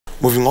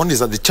Moving on is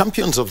that the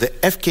champions of the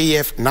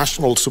FKF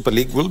National Super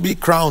League will be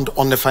crowned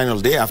on the final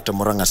day after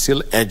Murang'a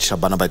Seal edged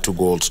Shabana by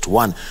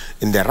 2-1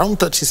 in their round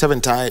 37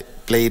 tie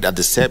played at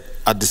the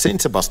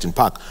St.Sebastian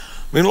Park.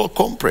 Meanwhile,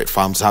 corporate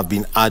firms have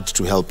been urged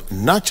to help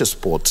nurture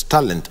sports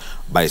talent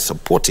by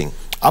supporting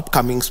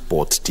upcoming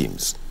sports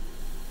teams.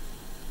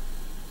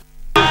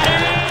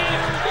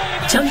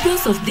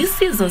 Champions of this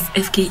season's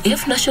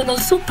FKF National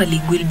Super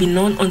League will be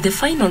known on the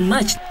final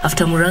match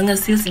after Murang'a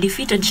Seals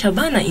defeated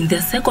Shabana in their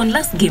second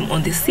last game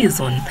on the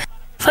season.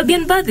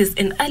 Fabian Badis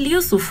and Ali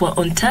Yusuf were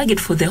on target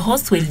for the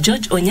hosts while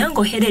George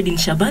Onyango headed in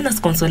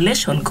Shabana's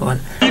consolation goal.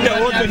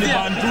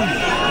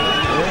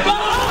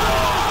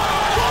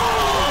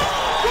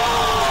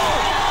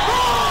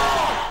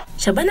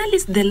 Shabana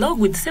leads the log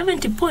with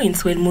 70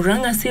 points while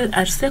Murang'a Seal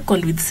are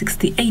second with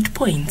 68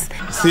 points.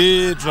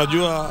 Si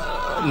tunajua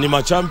ni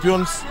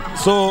ma-champions,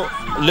 so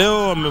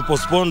leo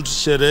wamepostpone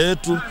sherehe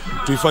yetu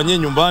tuifanyie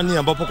nyumbani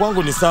ambapo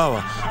kwangu ni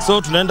sawa.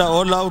 So tunaenda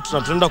all out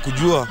na tunaenda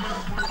kujua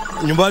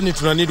nyumbani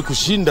tunanidi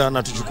kushinda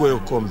na tuchukue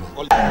kombe.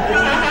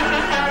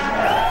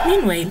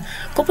 Meanwhile,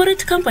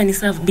 corporate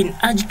companies have been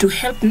urged to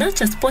help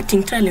nurture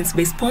sporting talents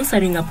by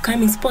sponsoring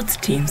upcoming sports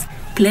teams.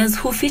 Players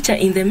who feature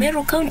in the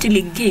Meru County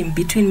League game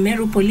between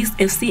Meru Police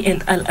FC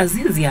and Al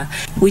Azizia,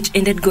 which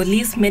ended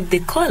goalless, made the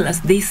call as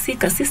they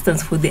seek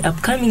assistance for the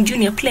upcoming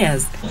junior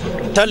players.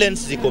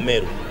 Talents ziko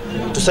Meru.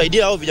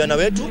 Tusaidia hao vijana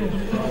wetu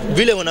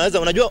vile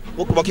wanaweza, unajua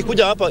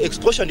wakikuja hapa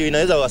exposure ndio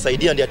inaweza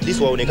wasaidia ndio at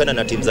least waonekane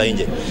na timu za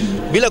nje.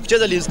 Bila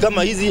kucheza leagues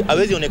kama hizi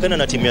hawezi onekana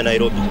na timu ya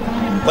Nairobi.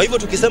 Kwa hivyo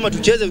tukisema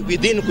tucheze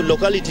within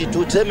locality,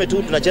 tuseme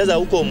tu tunacheza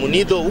huko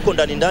Munidho, huko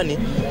ndani,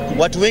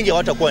 watu wengi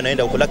hawatakuwa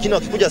wanaenda huko, lakini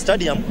wakikuja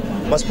stadium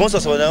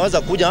sponsors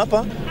wanaweza kuja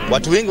hapa,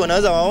 watu wengi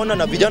wanaweza waona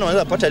na vijana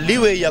wanaweza pata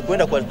leeway ya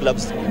kwenda kwa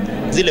clubs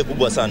zile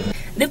kubwa sana.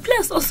 The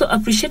players also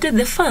appreciated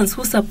the fans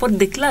who support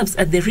the clubs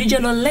at the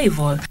regional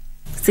level,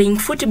 saying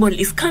football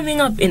is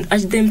coming up and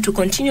urged them to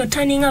continue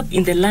turning up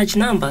in the large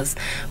numbers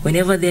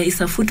whenever there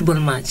is a football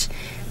match.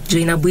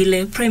 Joina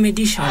Bwile, Prime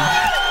Edition.